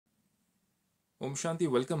Om Shanti,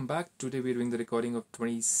 welcome back. Today we're doing the recording of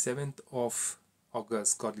 27th of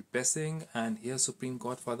August. Godly blessing, and here Supreme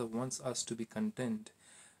God Father wants us to be content.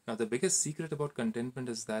 Now, the biggest secret about contentment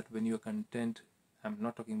is that when you're content, I'm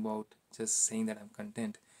not talking about just saying that I'm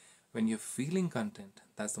content. When you're feeling content,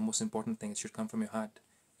 that's the most important thing. It should come from your heart.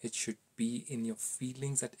 It should be in your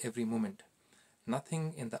feelings at every moment.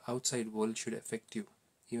 Nothing in the outside world should affect you,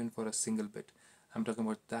 even for a single bit. I'm talking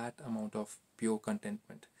about that amount of pure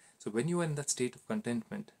contentment. So when you are in that state of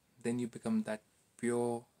contentment, then you become that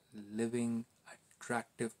pure, living,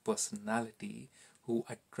 attractive personality who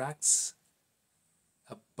attracts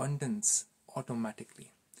abundance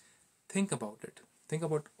automatically. Think about it. Think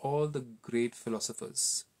about all the great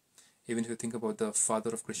philosophers. Even if you think about the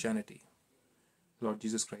father of Christianity, Lord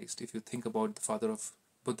Jesus Christ, if you think about the father of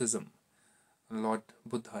Buddhism, Lord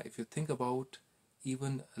Buddha, if you think about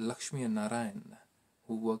even Lakshmi and Narayan,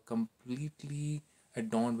 who were completely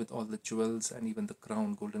adorned with all the jewels and even the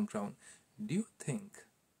crown, golden crown, do you think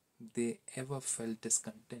they ever felt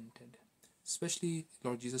discontented? Especially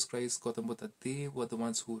Lord Jesus Christ, Gautam Buddha, they were the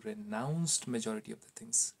ones who renounced majority of the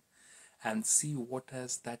things. And see what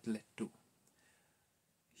has that led to.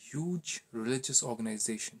 Huge religious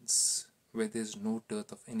organizations where there's no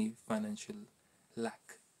dearth of any financial lack.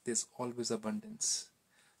 There's always abundance.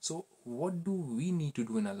 So what do we need to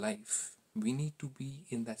do in our life? We need to be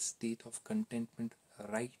in that state of contentment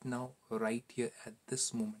right now, right here at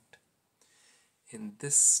this moment, in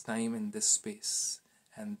this time, in this space.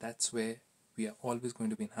 And that's where we are always going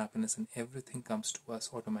to be in happiness, and everything comes to us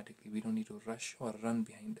automatically. We don't need to rush or run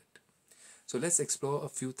behind it. So let's explore a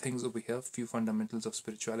few things over here, few fundamentals of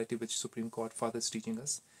spirituality which Supreme God Father is teaching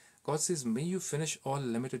us. God says, may you finish all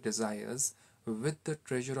limited desires with the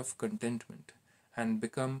treasure of contentment and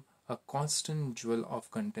become a constant jewel of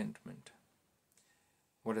contentment.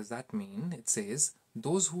 What does that mean? It says,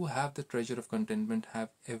 those who have the treasure of contentment have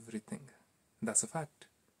everything. That's a fact.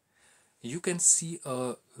 You can see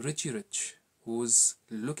a Richie Rich who's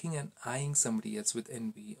looking and eyeing somebody else with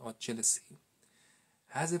envy or jealousy,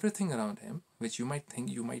 has everything around him, which you might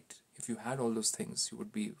think if you had all those things, you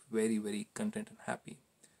would be very, very content and happy.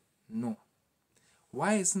 No.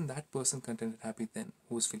 Why isn't that person content and happy then,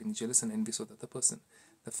 who is feeling jealous and envious of the other person?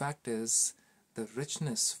 The fact is, the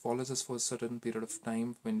richness follows us for a certain period of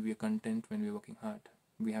time when we are content, when we are working hard.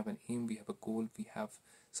 We have an aim, we have a goal, we have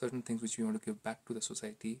certain things which we want to give back to the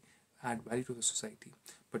society, add value to the society.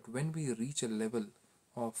 But when we reach a level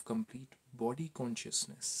of complete body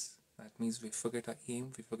consciousness, that means we forget our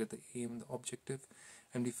aim, we forget the aim, the objective,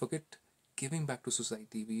 and we forget giving back to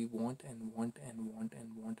society. We want and want and want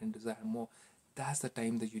and want and desire more. That's the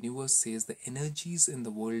time the universe says, the energies in the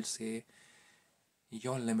world say,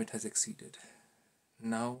 your limit has exceeded.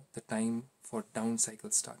 Now the time for down cycle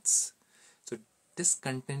starts. So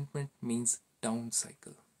discontentment means down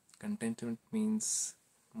cycle. Contentment means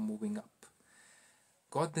moving up.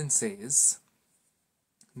 God then says,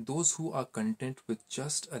 those who are content with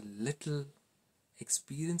just a little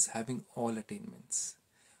experience having all attainments.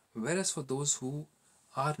 Whereas for those who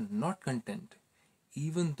are not content,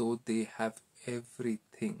 even though they have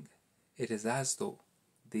everything, it is as though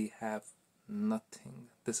they have nothing.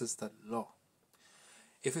 This is the law.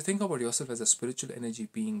 If you think about yourself as a spiritual energy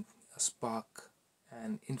being, a spark,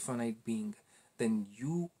 an infinite being, then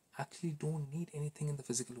you actually don't need anything in the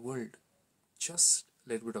physical world. Just a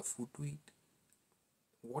little bit of food to eat,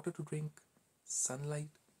 water to drink, sunlight,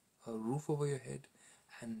 a roof over your head,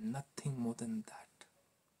 and nothing more than that.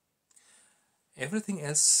 Everything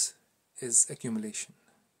else is accumulation.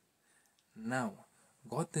 Now,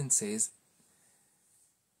 God then says,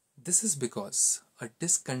 this is because a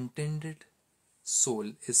discontented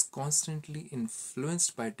soul is constantly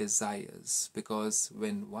influenced by desires, because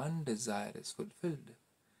when one desire is fulfilled,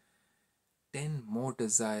 10 more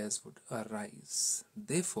desires would arise.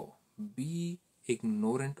 Therefore, be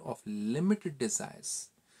ignorant of limited desires.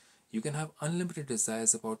 You can have unlimited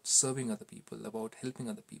desires about serving other people, about helping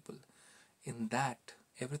other people. In that,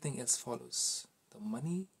 everything else follows. The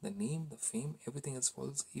money, the name, the fame, everything else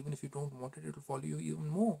follows. Even if you don't want it, it will follow you even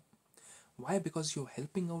more. Why? Because you're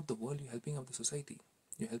helping out the world, you're helping out the society,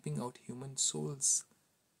 you're helping out human souls.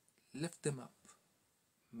 Lift them up,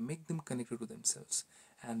 make them connected to themselves,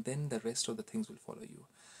 and then the rest of the things will follow you.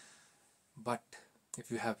 But if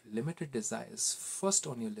you have limited desires first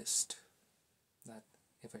on your list, that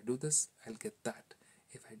if I do this, I'll get that.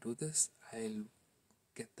 If I do this, I'll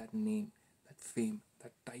get that name, that fame,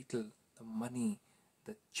 that title, the money,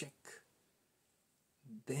 the check,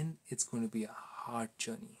 then it's going to be a hard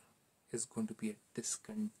journey. It's going to be a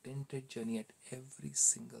discontented journey at every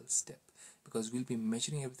single step, because we'll be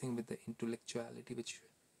measuring everything with the intellectuality which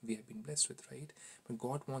we have been blessed with, right? But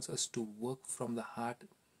God wants us to work from the heart,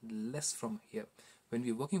 less from here. When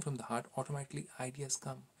we're working from the heart, automatically ideas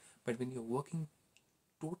come. But when you're working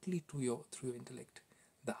totally through your intellect,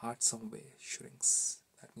 the heart somewhere shrinks.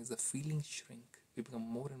 That means the feelings shrink. We become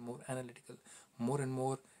more and more analytical, more and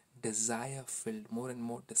more desire filled, more and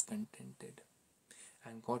more discontented.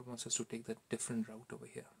 And God wants us to take that different route over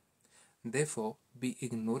here. Therefore, be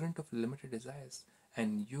ignorant of limited desires,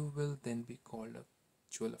 and you will then be called a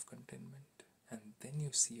jewel of contentment. And then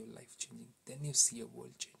you see your life changing, then you see your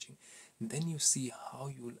world changing, then you see how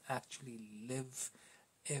you will actually live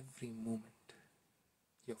every moment.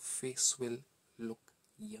 Your face will look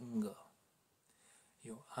younger,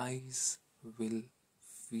 your eyes will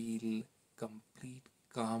feel complete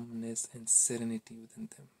calmness and serenity within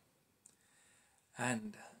them,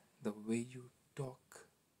 and the way you talk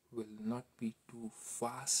will not be too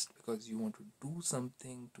fast because you want to do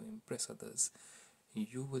something to impress others.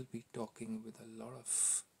 You will be talking with a lot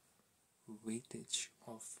of weightage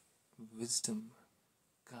of wisdom,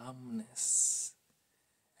 calmness,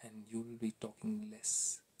 and you will be talking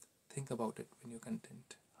less. Think about it when you're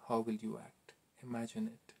content. How will you act? Imagine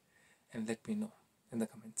it and let me know in the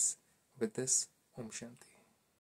comments. With this, Om Shanti.